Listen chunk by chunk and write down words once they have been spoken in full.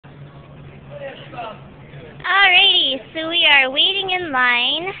Alrighty, so we are waiting in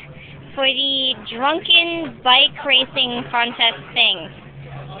line for the drunken bike racing contest thing.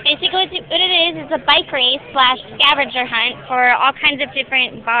 Basically what it is a bike race / scavenger hunt for all kinds of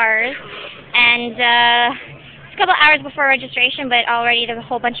different bars. And it's a couple hours before registration, but already there's a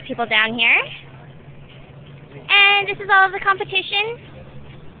whole bunch of people down here. And this is all of the competition.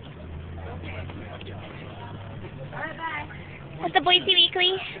 With the Boise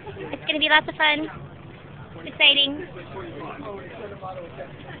Weekly. It's going to be lots of fun. It's exciting.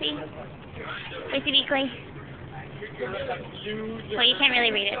 See? Boise Weekly. Well, you can't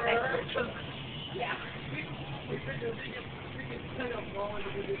really read it, but...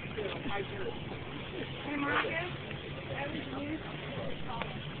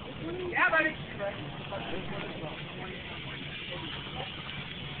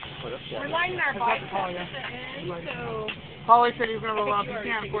 We're lining our bikes up at the end, so... Holly said he was going to roll up. You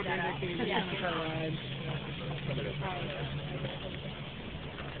can't afford to indicate.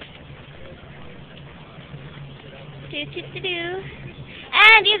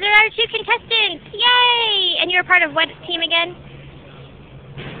 And these are our 2 contestants! Yay! And you're part of what team again?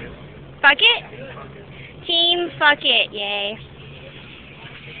 Fuck It? Team Fuck It, yay.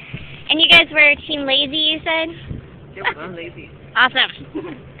 And you guys were Team Lazy, you said? Yeah, we're lazy. Awesome.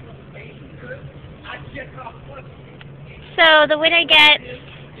 So the winner gets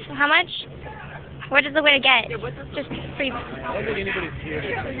how much? What does the winner get? Just free. I don't think anybody's here.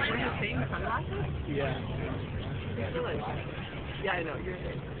 Yeah. Yeah, I know. You're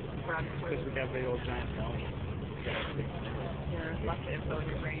Because we got big old giant phone. lots of info in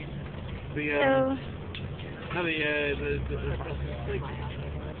your brain.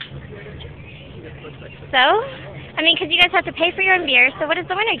 So, I mean, because you guys have to pay for your own beer, so what does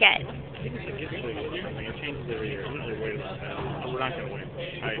the winner get? I think it's a gift or something. It changes every year. We're usually worried about that. We're not going to win.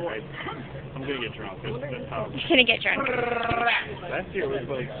 I'm going to get drunk. That's how. You're going to get drunk. Last year was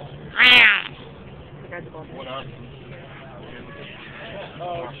like... What up?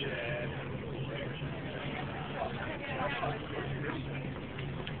 Oh, shit.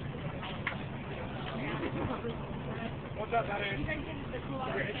 What's up, buddy?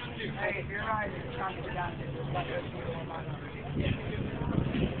 Hey, if you're not trying to get down here, just let us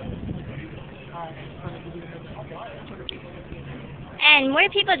And more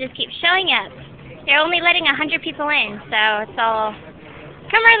people just keep showing up. They're only letting 100 people in, so it's all,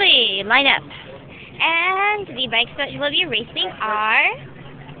 come early, line up. And the bikes that will be racing are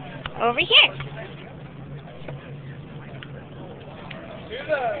over here.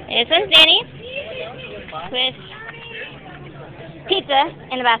 This is Danny with pizza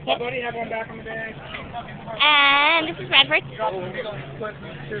in the basket. And this is Bradford.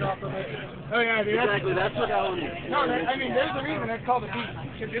 Oh yeah, dude. Exactly, that's what I wanted. No, I mean, there's a reason it's called a beat.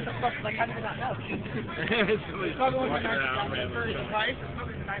 Because it's a fuck, like, how did you not know? It's not the one that's nice.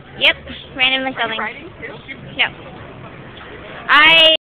 Yep, randomly filming. Writing too? Yep. I